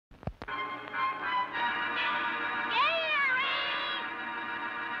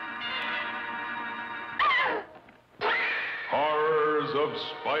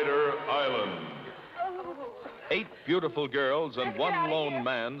beautiful girls and one lone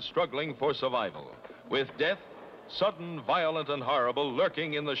man struggling for survival, with death, sudden, violent, and horrible,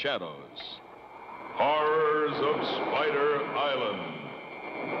 lurking in the shadows. Horrors of Spider Island.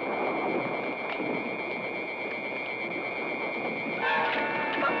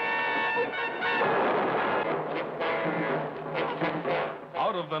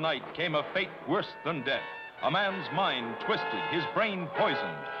 Out of the night came a fate worse than death. A man's mind twisted, his brain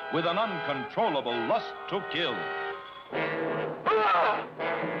poisoned, with an uncontrollable lust to kill.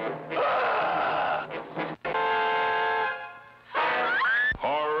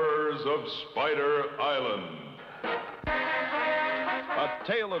 Horrors of Spider Island. A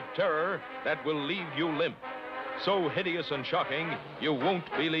tale of terror that will leave you limp. So hideous and shocking, you won't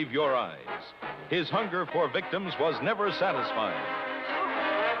believe your eyes. His hunger for victims was never satisfied.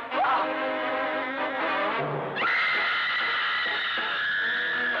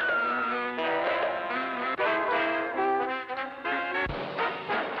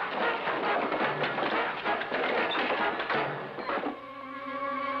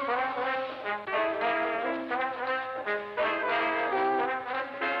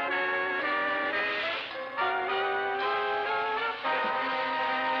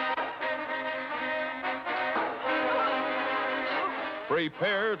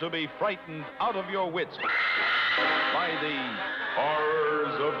 Prepare to be frightened out of your wits by the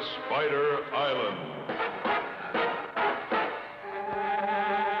Horrors of Spider Island.